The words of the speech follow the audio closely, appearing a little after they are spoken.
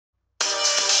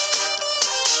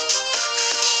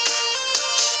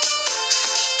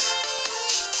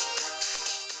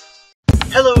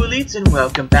Hello elites and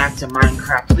welcome back to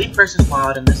Minecraft Elite vs.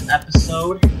 Wild. In this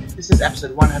episode, this is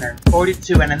episode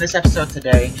 142, and in this episode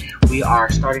today, we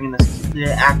are starting in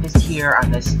the actus here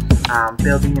on this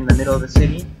building in the middle of the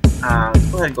city. Let's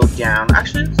go ahead and go down.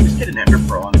 Actually, let's just get an ender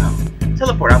pearl and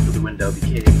teleport out through the window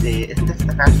because I think that's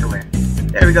the faster way.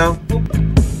 There we go. Boop.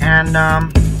 And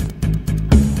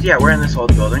so yeah, we're in this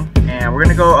old building, and we're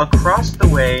gonna go across the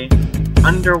way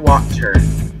underwater.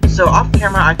 So off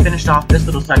camera, I finished off this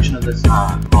little section of this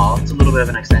mall. It's a little bit of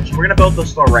an extension. We're gonna build the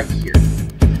store right here.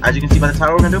 As you can see by the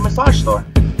title, we're gonna do a massage store.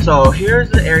 So here's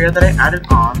the area that I added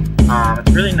on.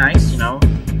 It's really nice, you know.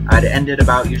 It ended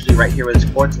about usually right here where this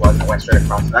quartz was, and I went straight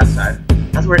across to that side.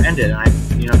 That's where it ended, and I,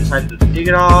 decided to dig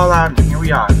it all out, and here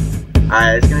we are.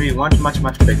 It's gonna be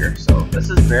much bigger. So this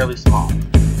is fairly small.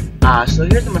 So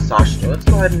here's the massage store. Let's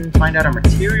go ahead and find out our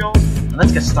materials, and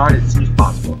let's get started as soon as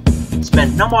possible.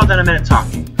 Spend no more than a minute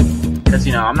talking. Because,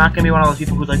 I'm not going to be one of those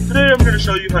people who's like, today I'm going to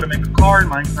show you how to make a car in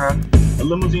Minecraft, a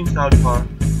limousine style car,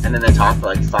 and then they talk for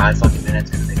like 5 fucking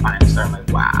minutes and they finally start like,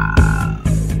 wow.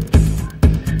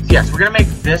 So yes, we're going to make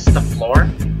this the floor.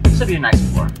 This will be a nice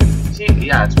floor. See,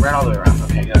 yeah, it's red all the way around.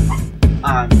 Okay, good.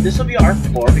 This will be our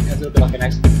floor because it'll be like a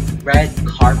nice red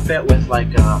carpet with like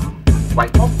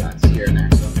white polka dots here and there.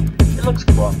 So it looks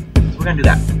cool. So we're going to do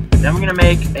that. Then we're going to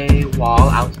make a wall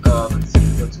out of, let's see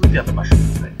the other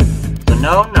mushrooms today. So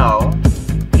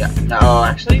no,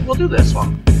 actually, we'll do this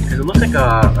one because it looks like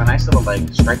a nice little like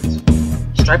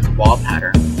striped wall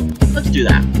pattern. Let's do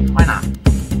that. Why not?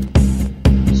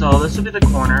 So this will be the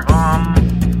corner.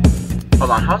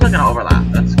 Hold on. How's that gonna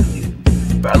overlap? That's confusing.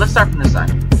 But let's start from this side.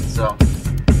 So,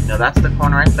 that's the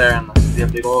corner right there, and this will be a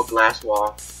big old glass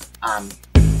wall.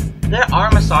 There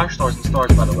are massage stores and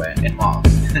stores, by the way, in malls.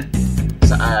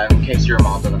 So, in case your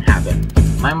mall doesn't have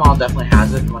it, my mall definitely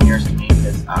has it. The one nearest to me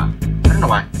is I don't know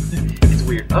why. It's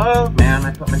weird. Oh man,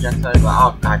 I put magenta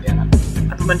glass. Oh god damn it!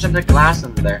 I put magenta glass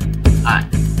into there.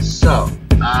 Alright, so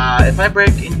if I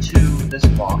break into this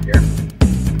wall here,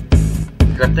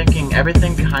 because I'm thinking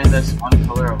everything behind this one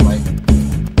pillar of like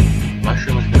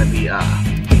mushroom is gonna be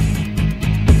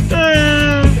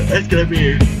it's gonna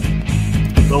be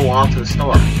the wall to the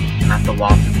store, not the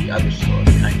wall to the other store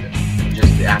behind it.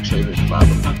 Just actually the club.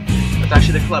 It's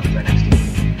actually the club is right next to me.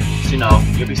 So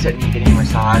you'll be sitting and getting a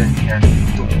massage and hear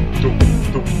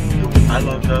I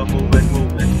love the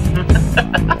movement.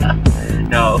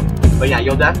 No. But yeah,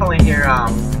 you'll definitely hear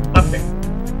puffing.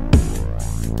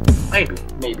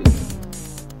 Maybe.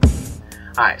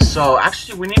 Alright, so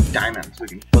actually we need diamonds. We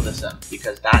can fill this in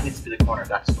because that needs to be the corner of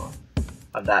that store.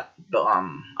 Of that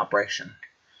operation.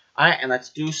 Alright, and let's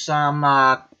do some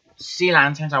sea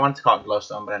lanterns. I wanted to call it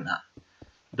glowstone, but I'm not.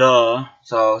 Duh.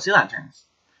 So sea lanterns.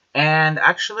 And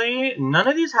actually, none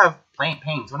of these have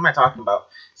paints. What am I talking about?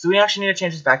 So we actually need to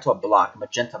change this back to a block, a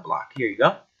magenta block. Here you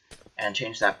go. And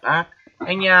change that back.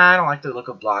 And yeah, I don't like the look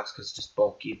of blocks because it's just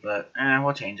bulky, but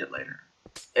we'll change it later.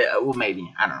 Well,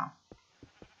 maybe. I don't know.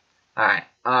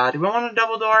 Alright. Do we want a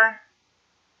double door?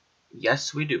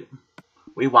 Yes, we do.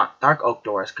 We want dark oak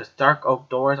doors because dark oak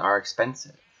doors are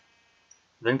expensive.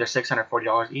 I think they're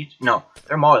 $640 each. No,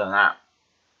 they're more than that.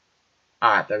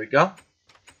 Alright, there we go.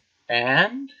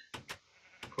 And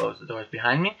close the doors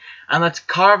behind me. And let's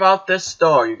carve out this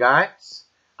store, you guys.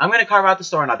 I'm going to carve out the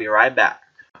store and I'll be right back.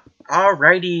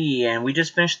 Alrighty, and we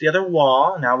just finished the other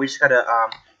wall. Now we just got to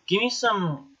give me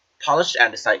some polished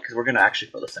andesite because we're going to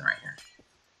actually fill this in right here.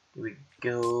 Here we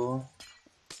go.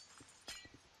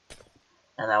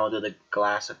 And then we'll do the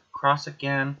glass across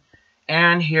again.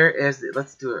 And here is,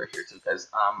 let's do it right here too because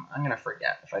I'm going to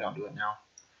forget if I don't do it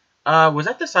now. Was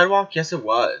that the sidewalk? Yes, it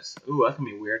was. Ooh, that's going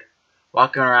to be weird.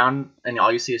 Walking around and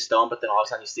all you see is stone, but then all of a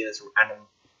sudden you see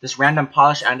this random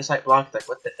polished andesite block. It's like,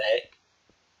 what the heck?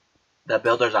 The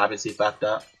builder's obviously fucked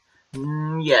up.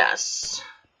 Yes.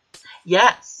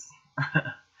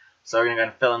 So we're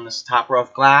gonna fill in this top row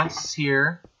of glass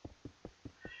here.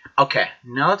 Okay,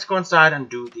 now let's go inside and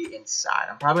do the inside.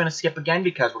 I'm probably gonna skip again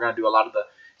because we're gonna do a lot of the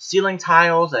ceiling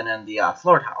tiles and then the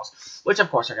floor tiles, which of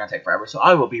course are gonna take forever. So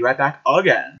I will be right back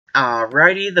again.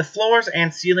 Alrighty, the floors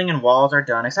and ceiling and walls are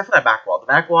done, except for that back wall. The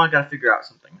back wall, I gotta figure out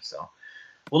something, so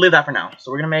we'll leave that for now. So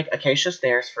we're gonna make acacia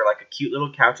stairs for like a cute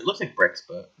little couch. It looks like bricks,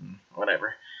 but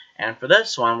whatever. And for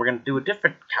this one, we're gonna do a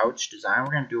different couch design.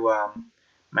 We're gonna do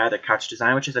my other couch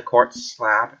design, which is a quartz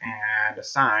slab and a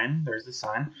sign. There's the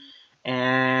sign.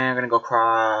 And I'm gonna go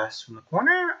across from the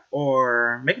corner,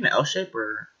 or make it an L shape,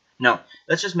 or no.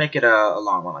 Let's just make it a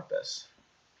long one like this.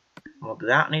 And we'll do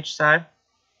that on each side.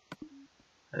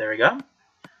 There we go.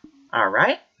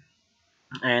 Alright.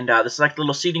 And this is like the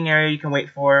little seating area you can wait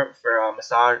for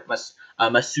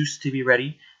masseuse to be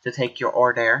ready to take your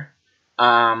order.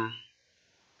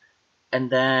 And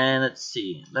then, let's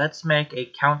see. Let's make a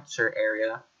counter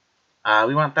area.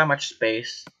 We want that much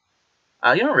space.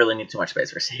 You don't really need too much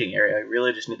space for a seating area. You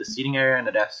really just need the seating area and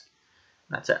a desk.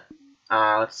 That's it.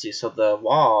 Let's see. So the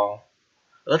wall.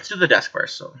 Let's do the desk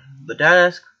first. So the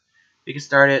desk, we can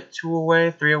start it 2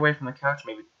 away, 3 away from the couch,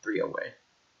 maybe 3 away.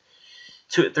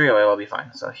 3 away will be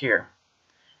fine. So here.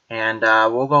 And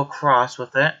we'll go cross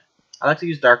with it. I like to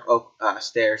use dark oak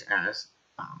stairs as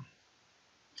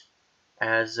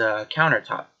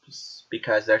countertops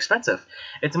because they're expensive.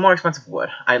 It's more expensive wood.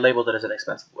 I labeled it as an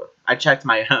expensive wood. I checked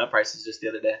my prices just the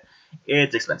other day.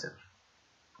 It's expensive.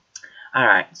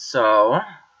 Alright, so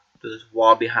there's a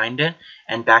wall behind it.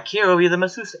 And back here will be the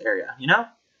masseuse area, you know?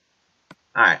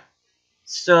 Alright.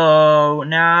 So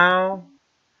now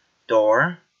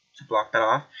door to block that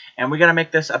off. And we're gonna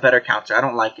make this a better counter. I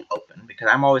don't like it open because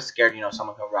I'm always scared, you know,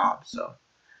 someone can rob. So,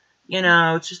 you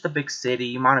know, it's just a big city.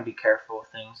 You want to be careful with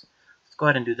things. Let's go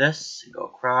ahead and do this. Go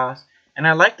across. And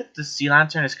I like that the sea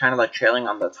lantern is kind of like trailing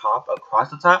on the top, across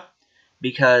the top,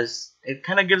 because it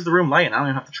kind of gives the room light, and I don't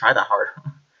even have to try that hard.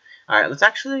 Alright, let's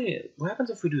actually, what happens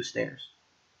if we do stairs?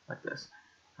 Like this.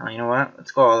 You know what?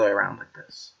 Let's go all the way around like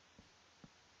this.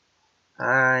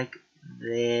 Like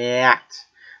that.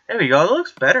 There we go. It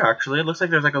looks better, actually. It looks like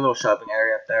there's like a little shopping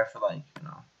area up there for like, you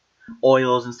know,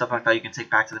 oils and stuff like that you can take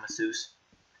back to the masseuse.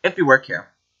 If you work here.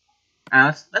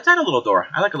 And let's add a little door.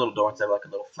 I like a little door instead of like a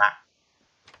little flap.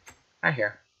 Right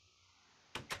here.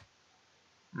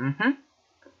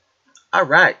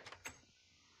 Alright.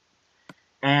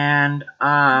 And,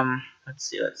 let's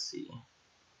see.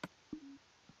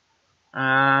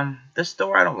 This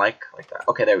door I don't like that.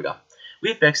 Okay, there we go.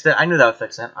 We fixed it. I knew that would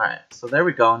fix it. Alright, so there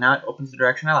we go. Now it opens the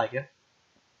direction I like it.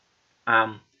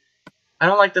 I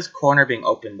don't like this corner being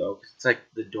open, though, because it's like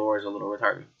the door is a little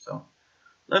retarded. So,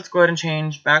 let's go ahead and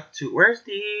change back to, where's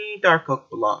the dark oak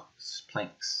blocks,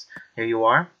 planks? Here you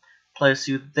are. Place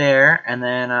you there, and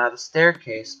then the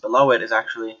staircase below it is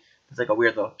actually, there's like a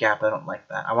weird little gap. I don't like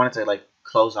that. I want it to like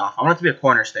close off. I want it to be a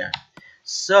corner stair.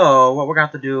 So what we're going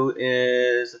to have to do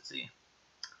is, let's see.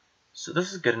 So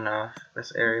this is good enough.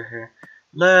 This area here.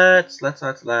 Let's do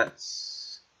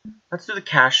the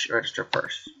cash register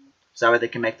first, so that way they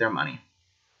can make their money.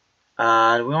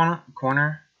 Do we want a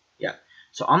corner? Yeah.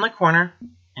 So on the corner,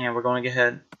 and we're going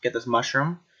to get this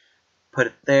mushroom, put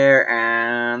it there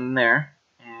and there.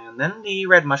 And then the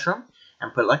red mushroom,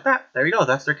 and put it like that. There you go.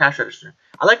 That's their cash register.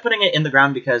 I like putting it in the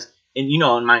ground because, in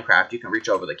Minecraft, you can reach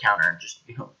over the counter and just,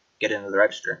 get into the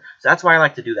register. So that's why I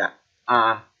like to do that.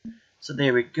 So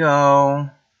there we go.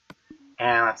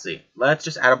 And let's see. Let's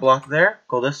just add a block there.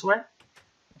 Go this way.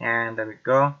 And there we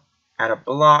go. Add a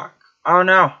block. Oh,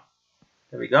 no.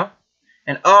 There we go.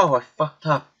 And, oh, I fucked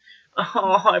up.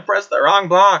 Oh, I pressed the wrong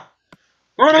block.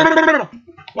 Why did I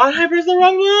press the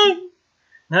wrong block?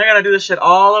 Now I gotta do this shit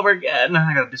all over again.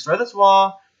 I gotta destroy this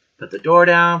wall, put the door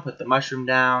down, put the mushroom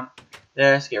down.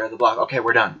 There, get rid of the block. Okay,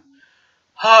 we're done.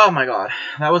 Oh my god.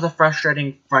 That was a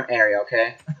frustrating front area,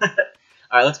 okay?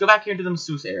 Alright, let's go back here into the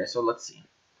masseuse area. So let's see.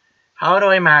 How do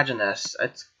I imagine this?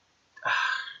 It's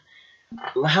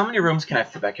how many rooms can I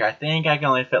fit back here? I think I can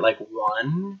only fit like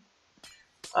 1.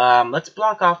 Let's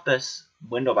block off this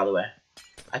window, by the way.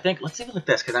 Let's see if like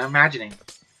this, because I'm imagining.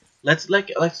 Let's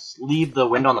leave the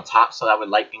window on the top so that way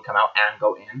light can come out and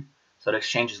go in. So it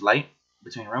exchanges light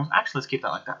between rooms. Actually, let's keep that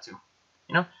like that too.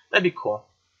 That'd be cool.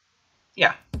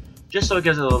 Yeah. Just so it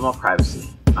gives it a little more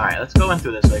privacy. Alright, let's go in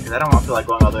through this way because I don't feel like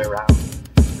going all the way around.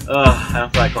 I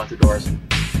don't feel like going through doors.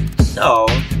 So,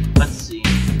 let's see.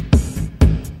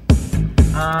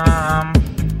 How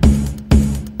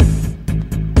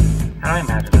do I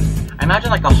imagine this? I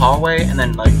imagine like a hallway and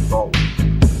then like roll.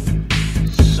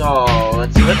 So,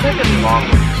 let's make it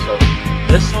longer. So,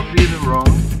 this will be the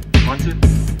room. 1, 2,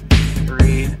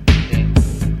 3, 8.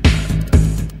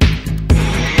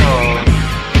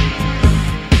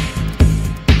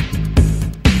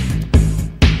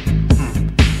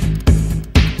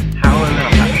 How are we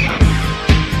gonna pack this out?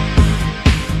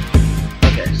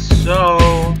 Okay, so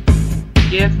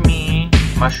give me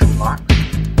mushroom blocks.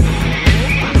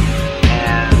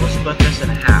 And we'll split this in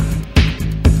half.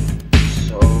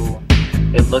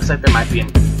 It looks like there might be an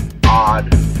odd.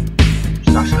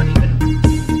 It's not sure uneven.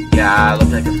 Yeah, it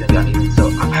looks like it's gonna be uneven. So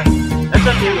that's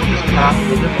okay. We'll just cut off a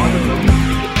little bit more of the room.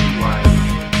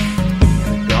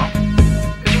 There we go.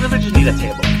 Because you really just need a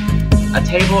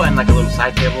table and like a little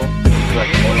side table to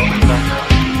like oil and stuff or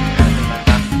anything like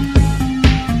that.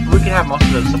 We can have most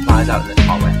of the supplies out in this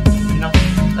hallway.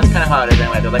 That's kind of how it is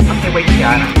anyway. They're like, okay, wait,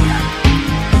 yeah,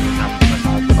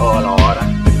 oh Lord,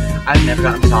 I've never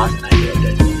gotten massage and I did.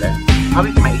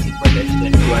 Probably for my 18th birthday, just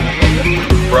didn't do it.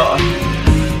 Bruh.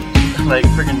 like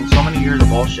freaking so many years of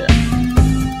bullshit.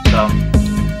 So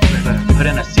we're gonna put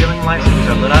in a ceiling light so these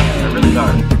are lit up and they're really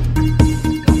dark.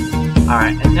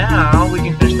 Alright, and now we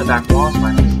can finish the back walls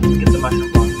finally. So we get the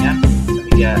mushroom going again. Let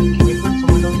me get, can we put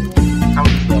some windows in here? How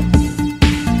would this look?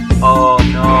 Oh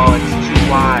no, it's too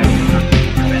wide.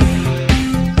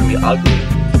 It's gonna be ugly.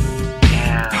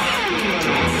 Damn.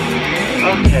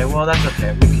 Okay, well that's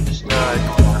okay. We can just ignore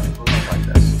that. We'll make like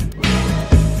this.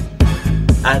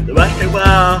 And the rest of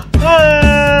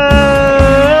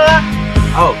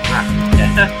oh crap.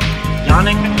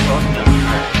 Yawning and closing up.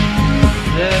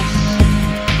 This.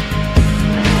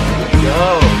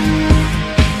 Go.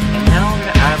 And now we're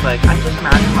gonna add like, I'm just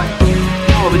imagining like,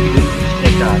 oh, we can just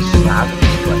take a slab and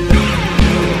just like this.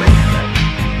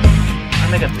 And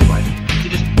make it 3 wide. You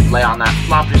just lay on that,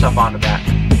 flop yourself onto that.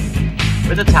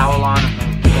 With a towel on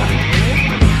and then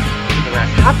do the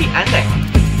rest. Happy ending!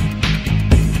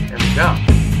 There we go.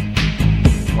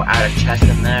 We'll add a chest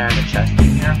in there and a chest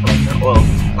in here for like their oil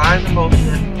supplies and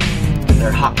bullshit.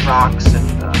 Their hot rocks and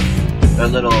their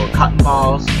little cotton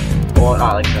balls. Or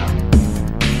like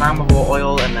flammable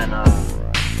oil and then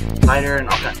lighter and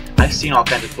all kinds. I've seen all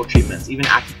kinds of cool treatments, even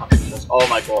acupuncture needles. Oh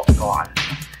my god.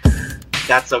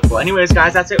 That's so cool. Anyways,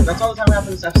 guys, that's it. That's all the time we have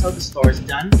for this episode. The story's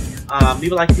done.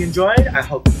 Leave a like if you enjoyed. I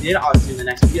hope you did. I'll see you in the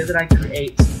next video that I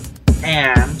create.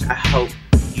 And I hope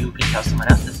you can tell someone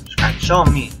else to subscribe.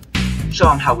 Show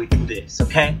them how we do this,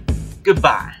 okay?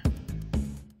 Goodbye.